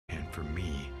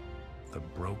The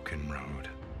broken road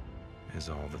is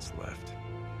all that's left.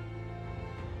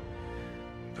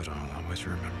 But I'll always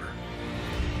remember.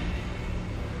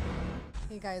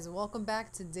 Hey guys, welcome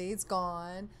back to Days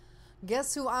Gone.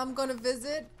 Guess who I'm gonna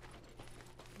visit?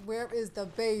 Where is the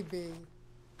baby?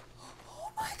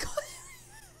 Oh my god.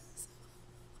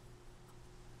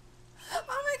 Oh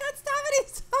my god, stop it,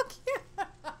 he's so cute.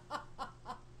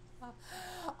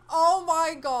 Oh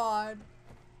my god.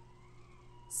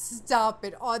 Stop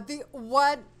it. Oh,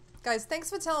 what? Guys, thanks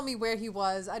for telling me where he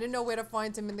was. I didn't know where to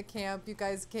find him in the camp. You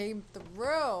guys came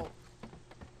through.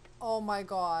 Oh my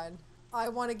god. I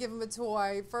want to give him a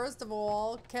toy. First of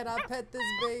all, can I pet this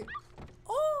baby?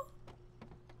 Oh!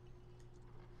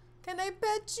 Can I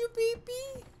pet you,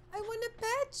 baby? I want to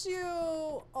pet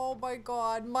you. Oh my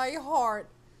god, my heart.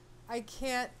 I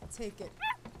can't take it.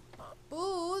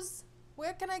 Booze,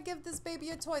 where can I give this baby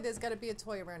a toy? There's got to be a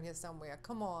toy around here somewhere.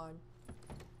 Come on.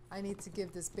 I need to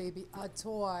give this baby a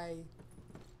toy.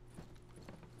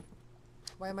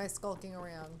 Why am I skulking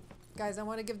around? Guys, I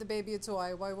want to give the baby a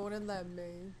toy. Why won't it let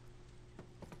me?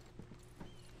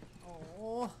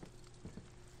 Oh.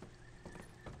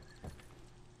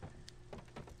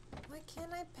 Why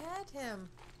can't I pet him?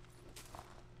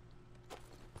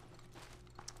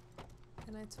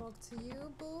 Can I talk to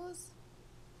you, Booze?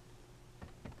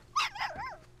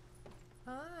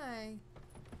 Hi.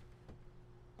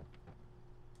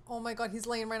 Oh my god, he's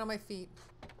laying right on my feet.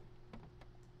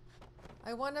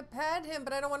 I want to pet him,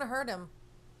 but I don't want to hurt him.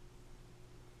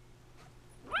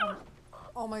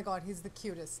 Oh my god, he's the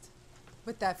cutest.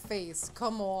 With that face.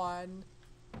 Come on.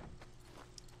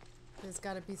 There's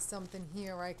got to be something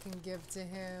here I can give to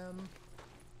him.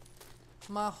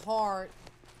 My heart.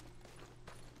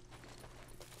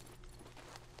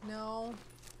 No.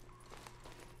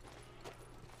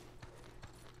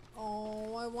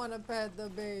 Oh, I want to pet the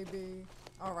baby.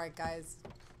 Alright, guys.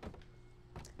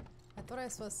 I thought I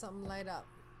saw something light up.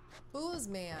 Booze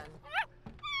man.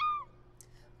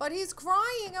 But he's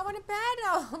crying. I want to pet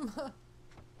him.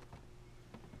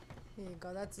 Here you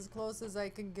go. That's as close as I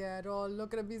can get. Oh,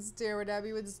 look at him. He's staring at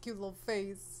me with his cute little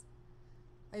face.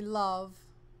 I love.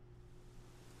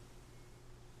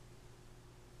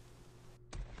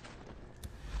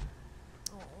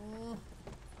 Oh.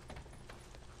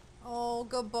 Oh,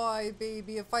 goodbye,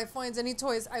 baby. If I find any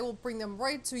toys, I will bring them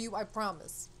right to you. I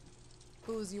promise.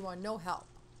 Booze, you want no help.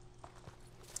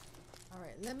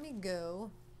 Alright, let me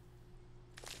go.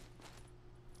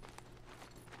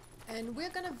 And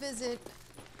we're gonna visit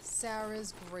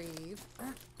Sarah's grave.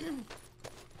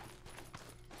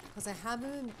 Because I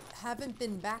haven't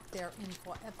been back there in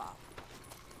forever.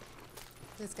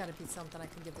 There's gotta be something I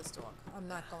can give this dog. I'm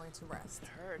not going to rest. It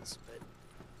hurts, but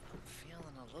I'm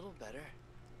feeling a little better.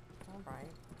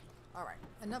 Alright. Alright.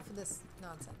 Enough of this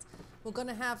nonsense. We're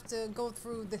gonna have to go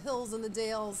through the hills and the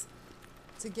dales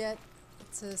to get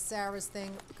to Sarah's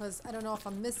thing, because I don't know if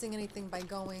I'm missing anything by not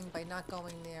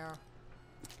going there.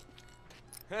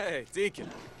 Hey, Deacon.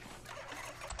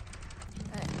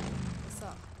 Hey, what's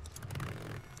up?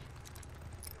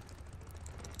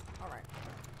 Alright.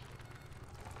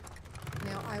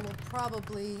 Now I will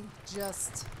probably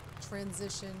just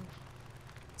transition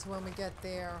to when we get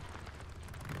there,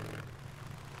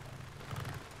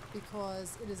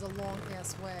 because it is a long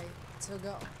ass way to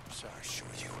go. So I assure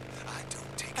you, I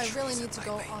don't take I really need to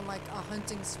go on like a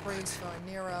hunting spree for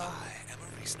Nero. I am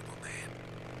a reasonable man.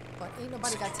 But ain't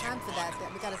nobody got time for that.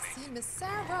 We gotta see Miss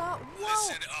Sarah. Whoa!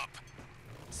 Listen up.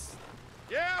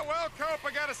 Yeah, well, Cope,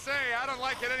 I gotta say, I don't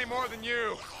like it any more than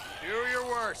you. Do your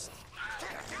worst.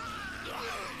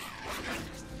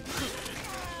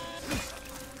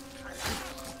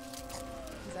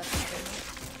 Is that something?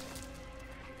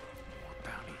 More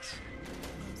bounties.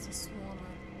 It's a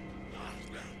swarmer.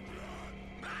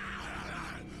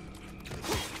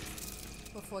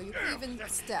 Before you even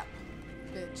step,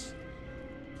 bitch.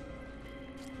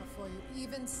 Before you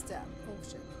even step. Oh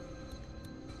shit.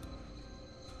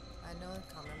 I know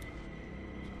it's coming.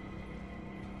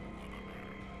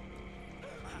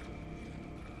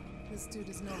 This dude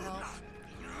is no help.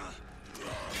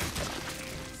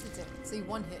 See,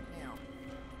 one hit now.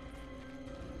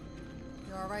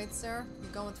 You alright, sir? You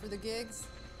going through the gigs?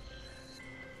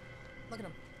 Look at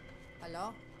him.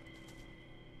 Hello?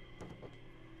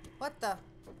 What the?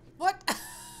 What?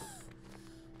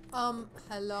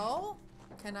 Hello?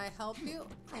 Can I help you?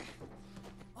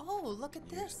 Oh, look at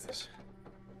this.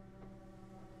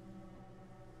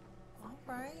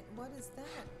 Alright, what is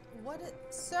that?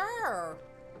 Sir!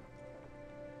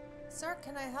 Sir,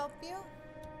 can I help you?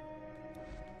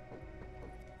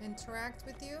 Interact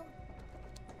with you?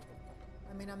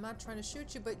 I mean, I'm not trying to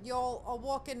shoot you, but y'all are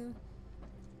walking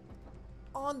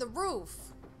on the roof.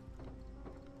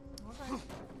 Alright.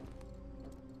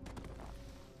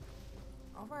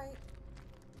 Alright.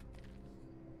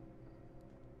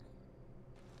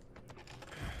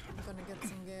 I'm gonna get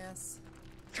some gas.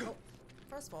 Oh,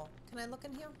 first of all, can I look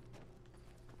in here?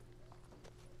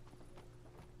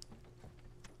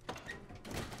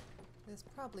 There's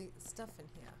probably stuff in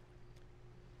here.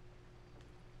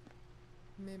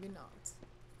 Maybe not.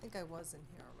 I think I was in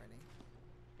here already.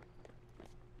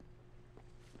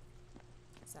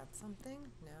 Is that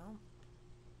something? No.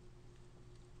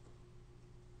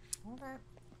 Okay.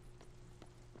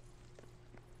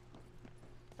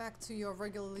 Back to your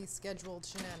regularly scheduled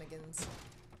shenanigans.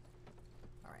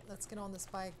 Alright, let's get on this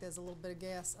bike. There's a little bit of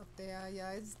gas up there.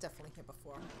 Yeah, it's definitely here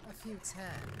before. A few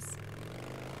times.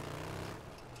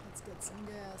 Let's get some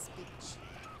gas, bitch.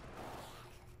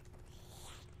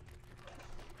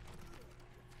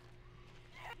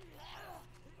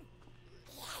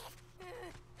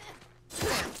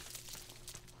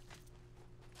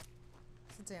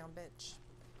 Sit down, bitch.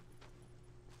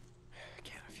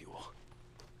 Can of fuel.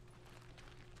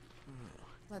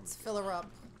 Let's fill her up.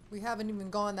 We haven't even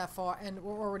gone that far, and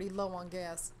we're already low on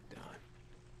gas. Done.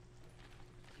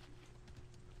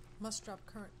 Must drop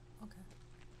current. Okay.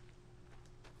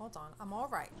 Hold on. I'm all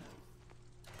right.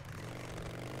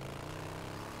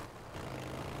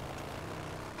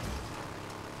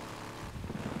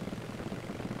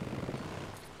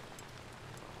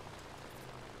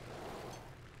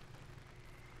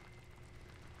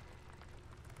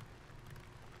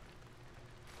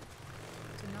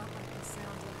 Do not like the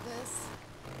sound of this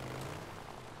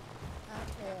at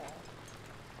all.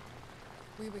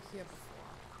 We were here before.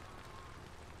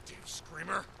 You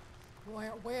screamer.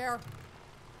 Where?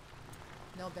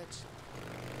 No, bitch.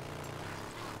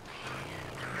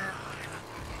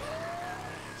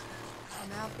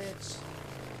 I'm out, bitch.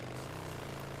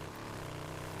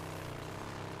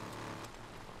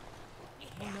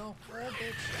 Oh no. Oh,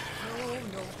 bitch.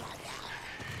 No.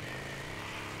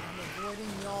 I'm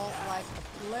avoiding y'all like a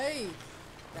plague.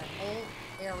 That whole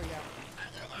area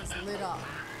is lit up.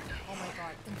 Oh my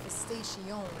god. Infestation.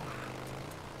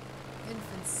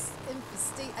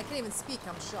 I can't even speak,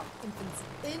 I'm shocked.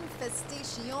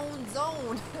 Infestation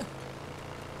zone. Look,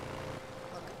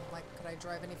 I'm like, could I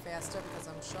drive any faster because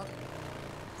I'm shook?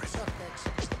 I'm shook, bitch.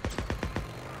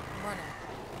 I'm running.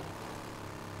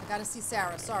 I gotta see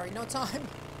Sarah, sorry, no time.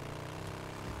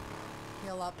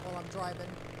 Heal up while I'm driving.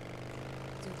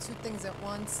 Do two things at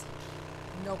once.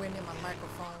 Nowhere near my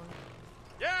microphone.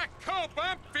 Yeah, Cope,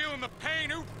 I'm feeling the pain.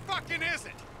 Who fucking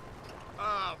isn't?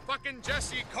 Fucking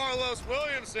Jesse Carlos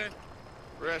Williamson.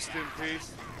 Rest in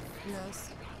peace.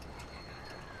 Yes.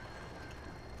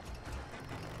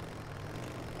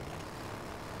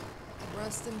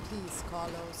 Rest in peace,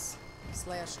 Carlos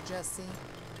 / Jesse.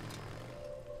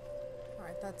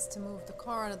 Alright, that's to move the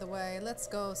car out of the way. Let's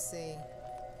go see.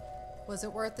 Was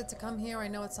it worth it to come here? I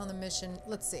know it's on the mission.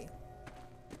 Let's see.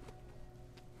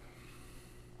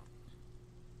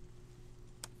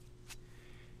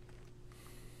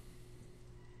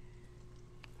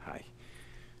 Hi.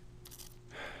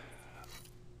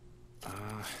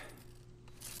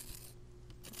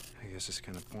 I guess it's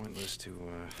kind of pointless to,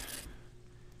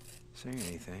 say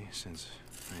anything, since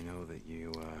I know that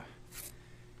you,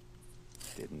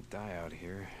 didn't die out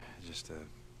here. Just a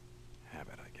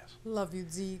habit, I guess. Love you,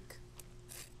 Zeke.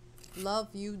 Love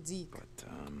you, Zeke. But,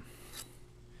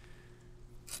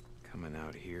 coming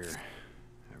out here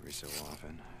every so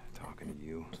often, talking to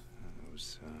you, it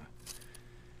was,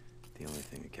 the only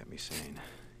thing that kept me sane,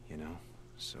 you know?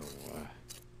 So,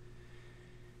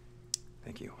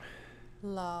 thank you.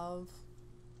 Love.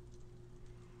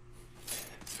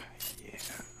 Yeah.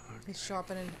 Okay. He's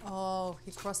sharpening. Oh,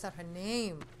 he crossed out her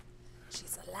name.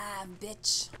 She's alive,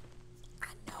 bitch. I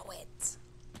know it.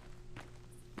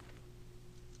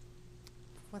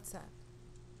 What's that?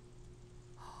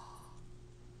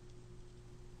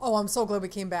 Oh, I'm so glad we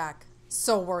came back.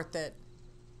 So worth it.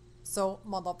 So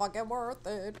motherfucking worth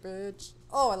it, bitch.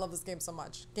 Oh, I love this game so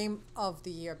much. Game of the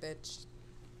year, bitch.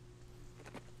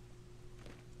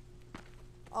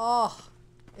 Oh,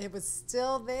 it was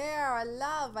still there. I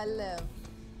live.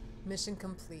 Mission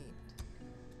complete.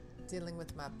 Dealing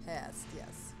with my past,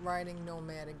 yes. Riding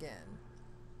Nomad again.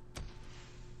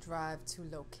 Drive to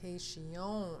location.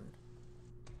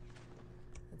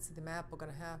 Let's see the map we're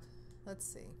gonna have. Let's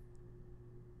see.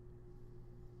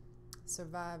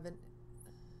 Surviving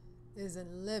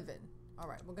isn't living.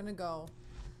 Alright, we're gonna go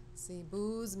see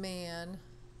Booze Man.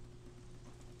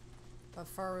 But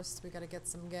first, we gotta get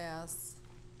some gas.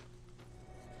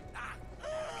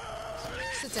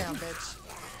 Sit down, bitch.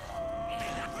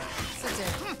 Sit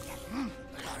down.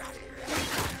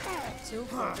 2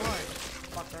 for 1,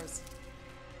 fuckers.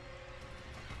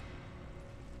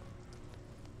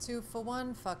 2 for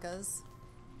 1, fuckers.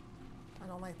 I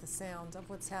don't like the sound of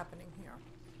what's happening here.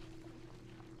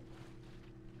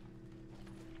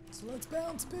 So let's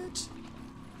bounce, bitch.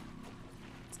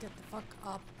 Let's get the fuck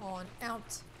up on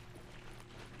out.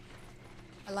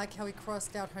 I like how he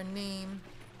crossed out her name.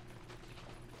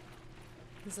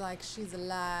 He's like, she's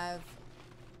alive.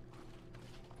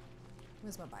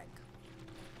 Where's my bike?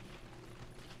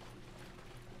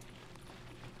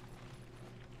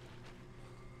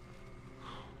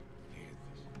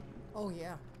 Oh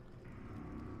yeah.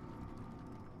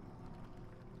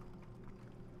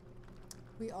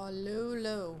 We are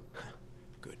low.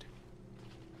 Good.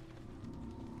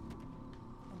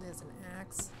 Oh, there's an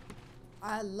axe.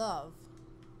 I love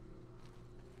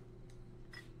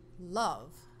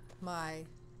my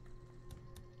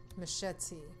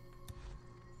machete.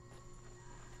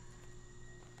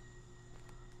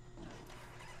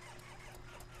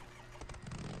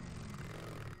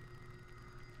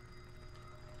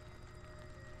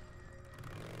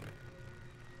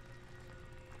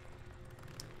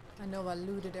 I know I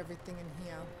looted everything in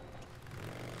here.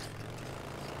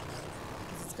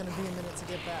 'Cause it's gonna be a minute to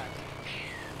get back.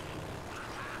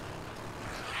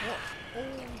 Oh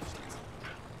shit.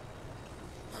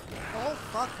 Oh,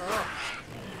 fuck her.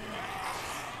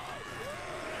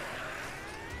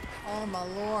 Oh my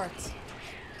lord.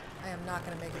 I am not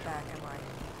gonna make it back, am I?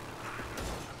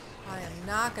 I am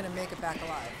not gonna make it back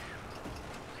alive.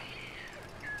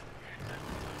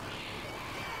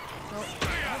 Nope.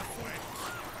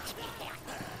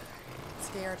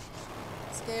 Scared.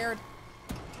 Scared.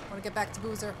 Want to get back to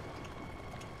Boozer.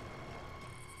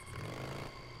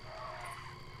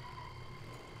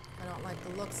 I don't like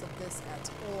the looks of this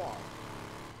at all.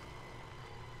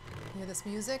 Hear this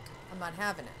music? I'm not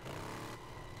having it.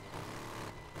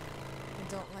 I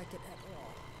don't like it at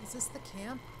all. Is this the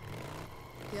camp?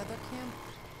 The other camp?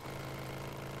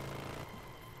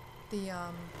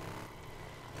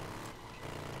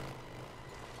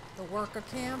 The worker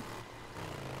camp?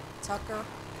 Tucker.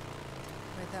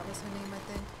 Right, that was her name, I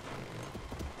think.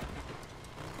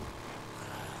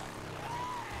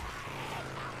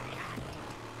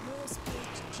 Yes,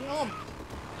 bitch, jump!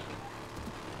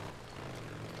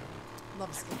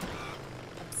 Love skipping.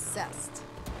 Obsessed.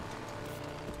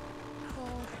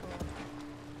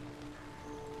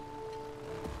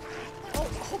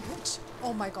 Oh, bitch!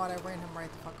 Oh my god, I ran him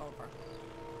right the fuck over.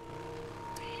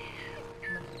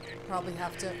 I'm gonna probably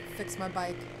have to fix my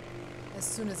bike as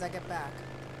soon as I get back.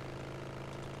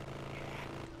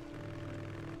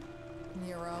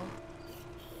 Nero.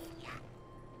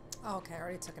 Oh, okay, I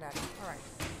already took it out. Alright.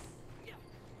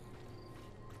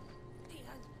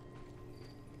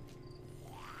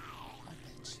 Oh,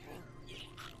 bitch.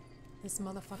 This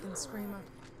motherfucking screamer.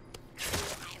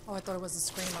 Oh, I thought it was a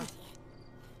screamer.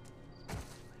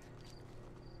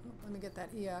 Oh, let me get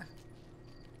that ear.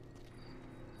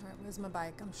 Alright, where's my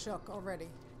bike? I'm shook already.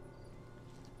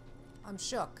 I'm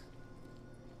shook.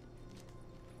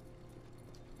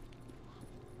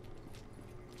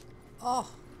 Oh,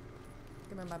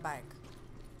 give me my bike.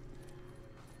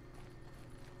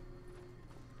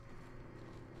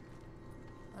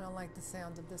 I don't like the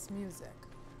sound of this music.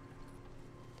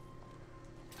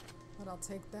 But I'll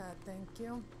take that, thank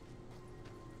you.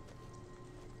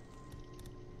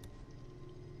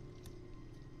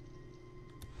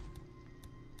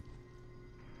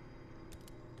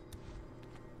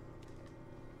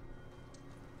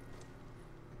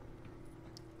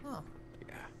 Oh.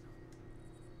 Yeah.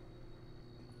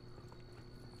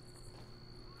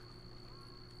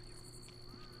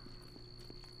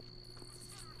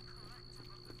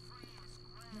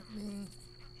 Let me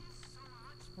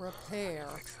repair.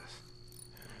 Fix this.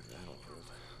 That'll hold.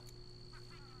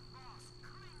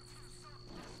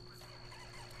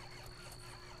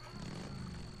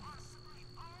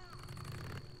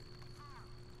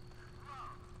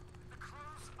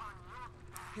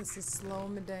 This is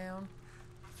slowing me down.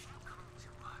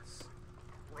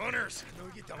 Runners! No,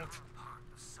 you don't.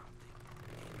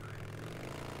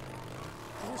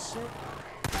 Oh shit.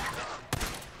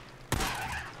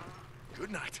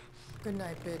 Good night. Good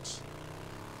night, bitch.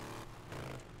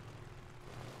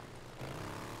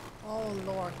 Oh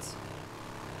Lord.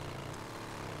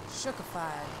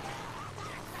 Shookified.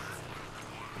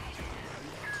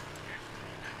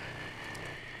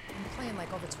 I'm playing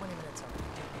like over 20 minutes already.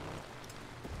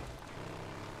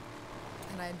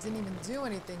 And I didn't even do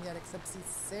anything yet except see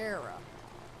Sarah.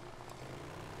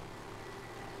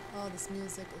 Oh, this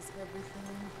music is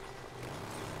everything.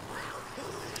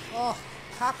 Oh,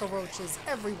 cockroaches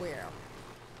everywhere.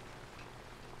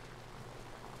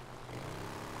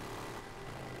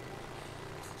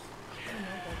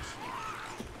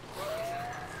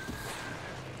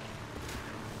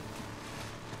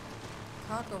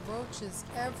 Cockroaches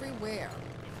everywhere.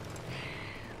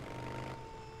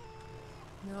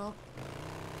 No.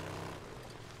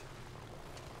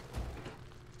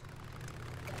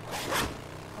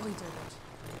 Oh, he did it.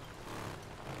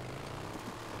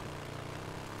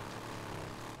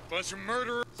 Bunch of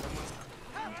murderers.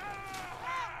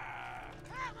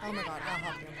 Oh my god, I'll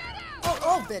help you.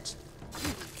 Oh, bitch.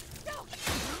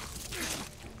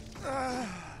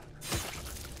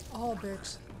 Oh,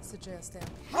 bitch. Sit your ass down.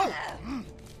 Oh!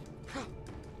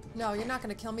 No, you're not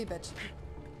gonna kill me, bitch.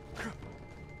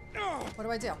 What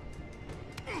do I do?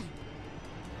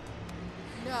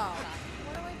 No.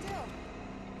 What do I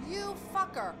do? You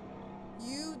fucker.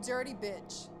 You dirty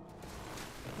bitch.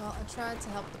 Well, I tried to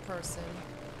help the person.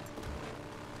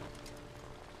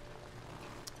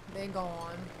 They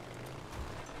gone.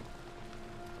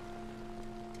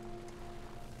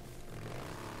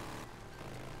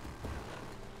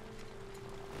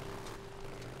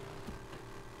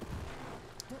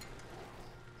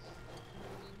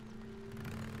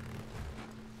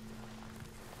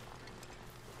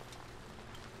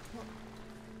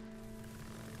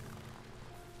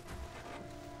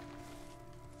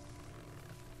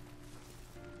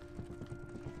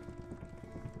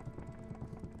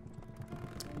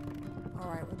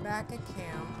 Alright, we're back at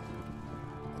camp.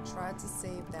 I tried to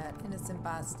save that innocent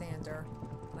bystander,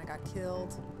 and I got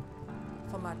killed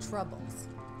for my troubles.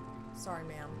 Sorry,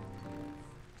 ma'am.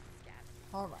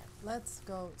 Alright, let's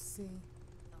go see.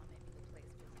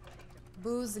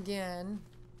 Booze again.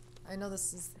 I know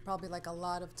this is probably like a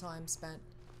lot of time spent.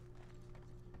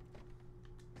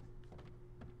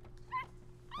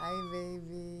 Hi,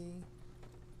 baby.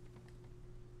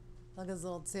 Look at his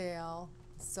little tail.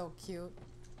 So cute.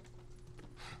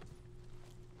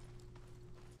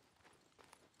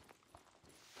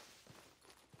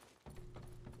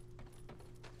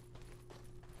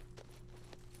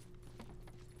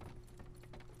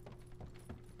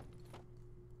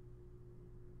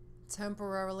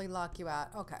 Temporarily lock you out.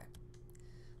 Okay.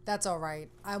 That's alright.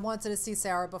 I wanted to see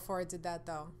Sarah before I did that,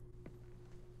 though.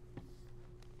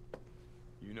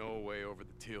 You know a way over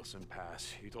the Tealson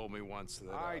Pass. You told me once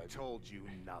that I told you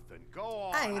nothing. Go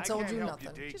on. I ain't told can't you help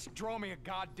nothing. Deke. Just draw me a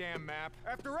goddamn map.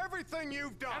 After everything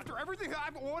you've done. After everything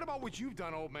what about what you've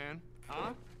done, old man?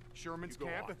 Huh? Sherman's You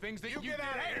go camp, on. the things that You you get did.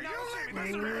 out of Hey, here. now You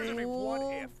listen leave to me. me. What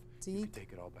if you Deep. could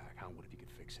take it all back, huh? What if you could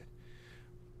fix it?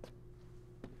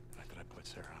 The night that I put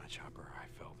Sarah on a chopper, I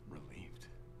felt relieved.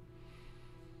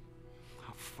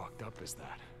 How fucked up is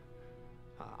that?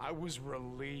 I was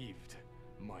relieved,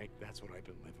 Mike. That's what I've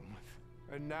been living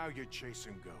with. And now you're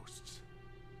chasing ghosts.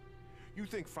 You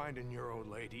think finding your old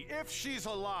lady, if she's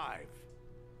alive,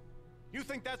 you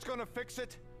think that's gonna fix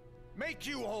it? Make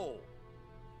you whole?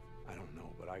 I don't know,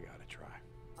 but I gotta try.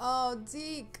 Oh,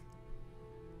 Deke.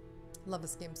 Love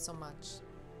this game so much.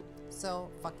 So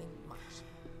fucking much.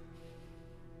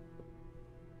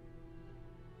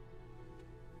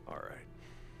 All right.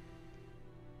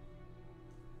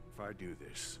 If I do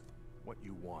this, what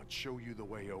you want, show you the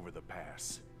way over the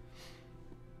pass,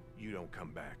 you don't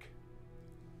come back.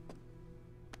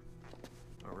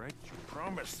 All right? You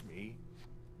promise me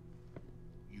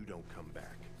you don't come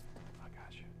back. I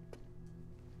got you.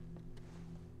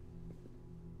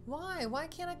 Why? Why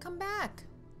can't I come back?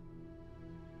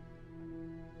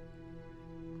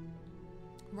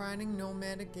 Riding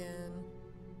Nomad again.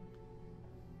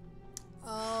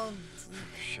 Oh,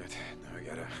 Shit. Now I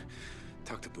gotta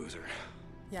talk to Boozer.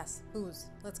 yes, booze.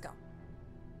 Let's go.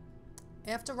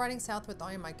 After riding south with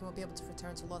Iron Mike, you won't be able to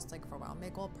return to Lost Lake for a while.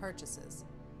 Make all purchases.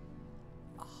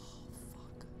 Oh,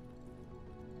 fuck.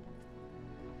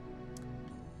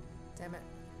 Damn it.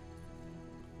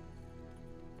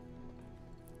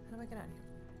 How do I get out of here?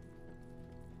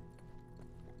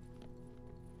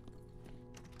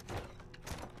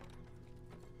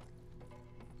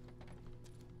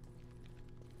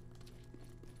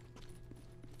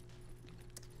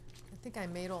 I think I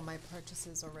made all my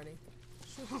purchases already.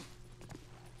 Shoot. Oh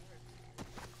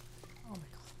my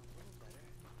god.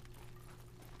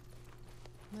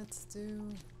 Let's do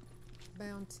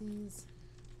bounties.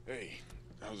 Hey,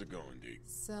 how's it going, Deke?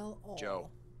 Sell all. Joe.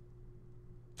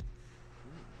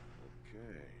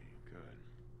 Okay, good.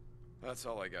 That's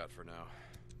all I got for now.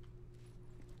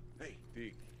 Hey,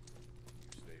 Deke.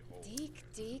 Stay home.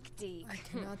 Deke. I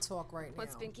cannot talk right now.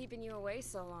 What's been keeping you away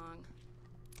so long?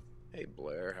 Hey,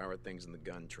 Blair, how are things in the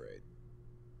gun trade?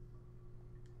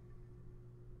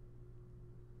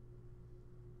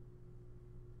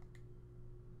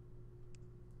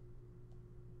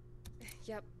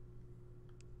 Yep.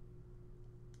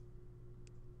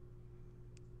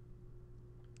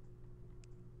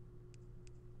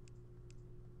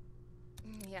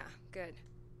 Yeah, good.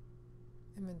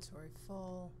 Inventory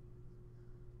full.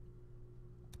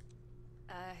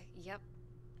 Yep.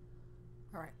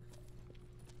 All right.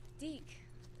 Deke,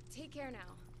 take care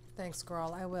now. Thanks,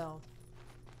 girl. I will.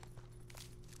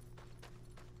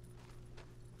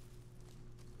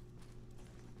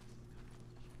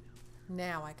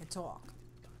 Now I can talk.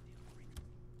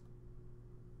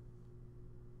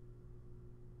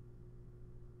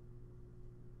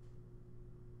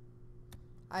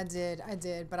 I did,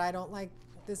 but I don't like,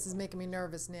 this is making me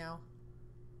nervous now.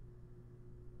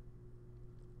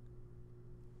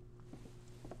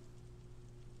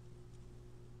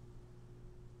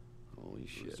 Holy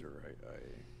shit. You're right.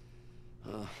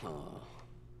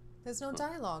 There's no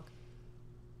dialogue.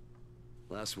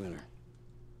 Last winter,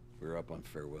 we were up on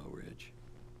Farewell Ridge.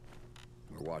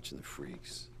 We were watching the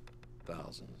freaks.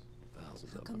 Thousands How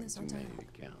of come them, there's no too many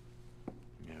dialogue? to count.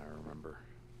 Yeah, I remember.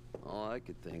 All I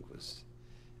could think was,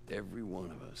 every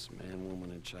one of us, man,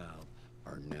 woman, and child,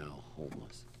 are now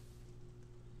homeless.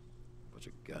 Bunch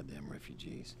of goddamn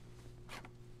refugees.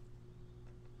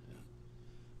 Yeah.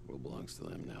 World belongs to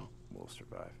them now. We'll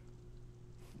survive.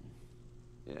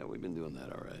 Yeah, we've been doing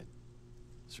that all right.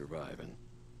 Surviving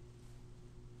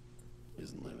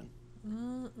isn't living.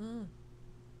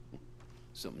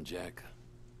 Something Jack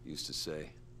used to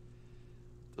say.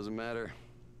 Doesn't matter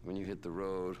when you hit the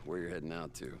road where you're heading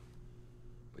out to,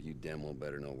 but you damn well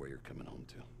better know where you're coming home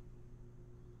to.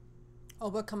 Oh,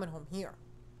 we're coming home here.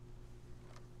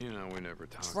 You know, we never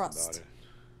talked Trust. about it.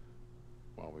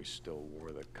 While we still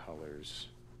wore the colors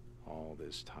all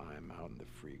this time out in the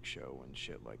freak show when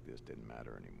shit like this didn't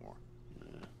matter anymore.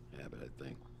 Habit, I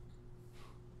think.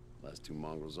 Last two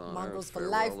mongrels on Mongrels Earth, for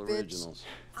farewell life, bitch. originals.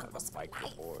 Mongrels for Biker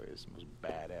life. boys, most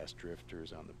badass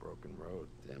drifters on the broken road.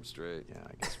 Damn straight. Yeah,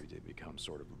 I guess we did become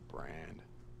sort of a brand.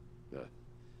 Yeah.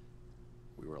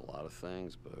 We were a lot of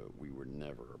things, but we were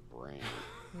never a brand.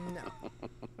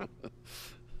 No.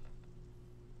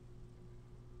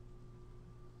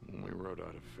 We rode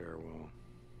out of Farewell.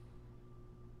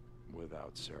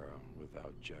 Without Sarah,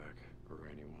 without Jack, or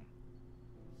anyone.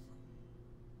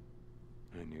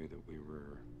 I knew that we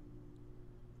were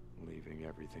leaving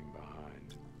everything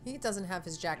behind. He doesn't have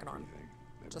his jacket on. Everything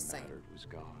that Just saying. mattered was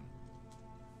gone.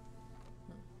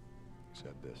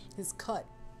 Except this. His cut.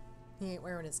 He ain't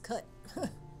wearing his cut. You're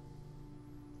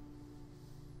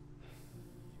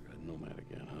a nomad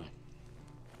again, huh?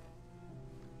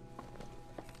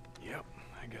 Yep,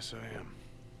 I guess I am.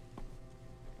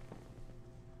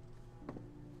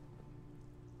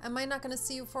 Am I not gonna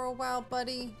see you for a while,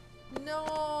 buddy? No.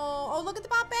 Oh, look at the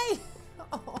puppy.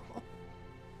 Oh.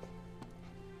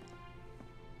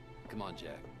 Come on,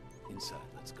 Jack. Inside,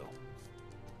 let's go.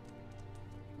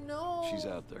 No. She's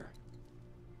out there.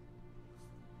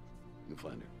 You can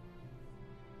find her.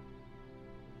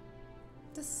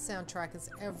 This soundtrack is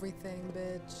everything,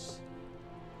 bitch.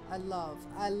 I live.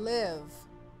 I live.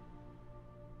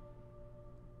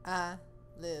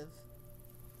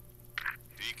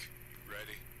 Deke,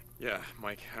 ready? Yeah,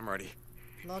 Mike, I'm ready.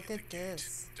 Look at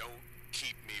this. Don't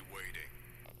keep me waiting.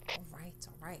 All right,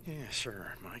 all right. Yeah,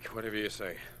 sure, Mike, whatever you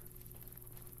say.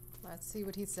 Let's see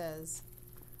what he says.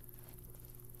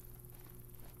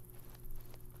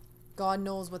 God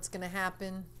knows what's gonna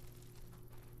happen.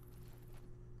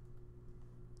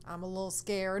 I'm a little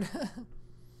scared.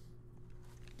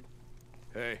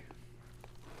 Hey.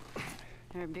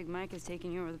 Heard Big Mike is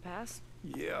taking you over the pass?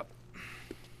 Yep.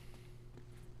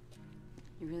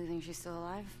 You really think she's still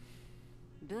alive?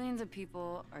 Billions of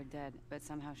people are dead, but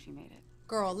somehow she made it.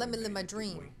 Girl, let me live my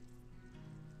dream.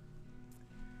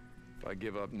 If I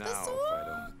give up now, That's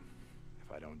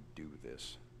if I don't do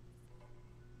this,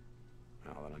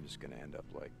 well, then I'm just gonna end up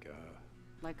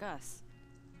Like us.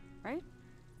 Right?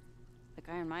 Like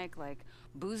Iron Mike, like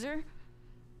Boozer?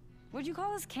 What'd you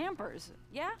call us? Campers?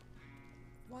 Yeah?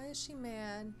 Why is she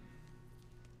mad?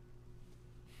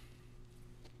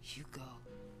 You go.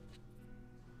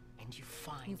 And you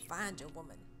find You find your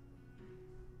woman.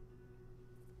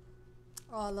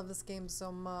 Oh, I love this game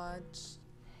so much.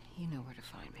 You know where to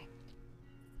find me.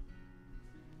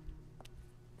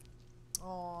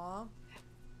 Aww.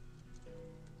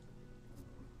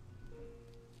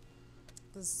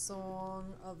 The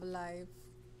song of life.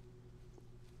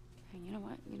 Hey, you know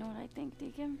what? You know what I think,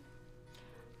 Deacon?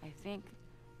 I think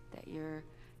that you're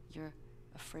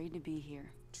afraid to be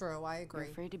here. True, I You're agree.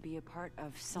 afraid to be a part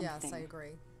of something. Yes, I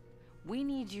agree. We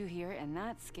need you here, and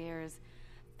that scares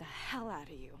the hell out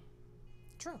of you.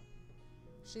 True.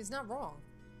 She's not wrong.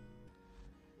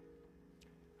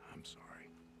 I'm sorry.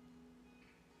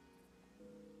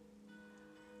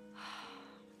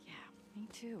 Yeah, me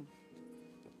too.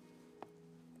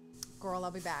 Girl,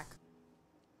 I'll be back.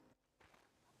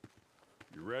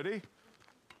 You ready?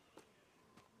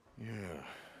 Yeah,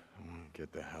 I want to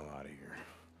get the hell out of here.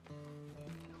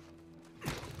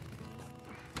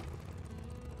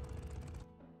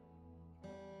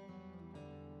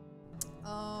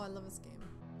 Oh, I love this game.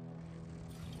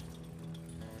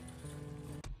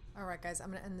 Alright guys, I'm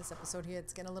going to end this episode here.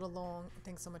 It's getting a little long.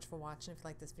 Thanks so much for watching. If you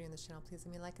like this video on this channel, please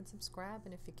leave me a like and subscribe.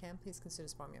 And if you can, please consider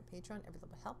supporting me on Patreon. Every little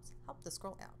bit helps. Help this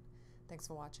girl out. Thanks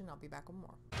for watching. I'll be back with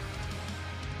more.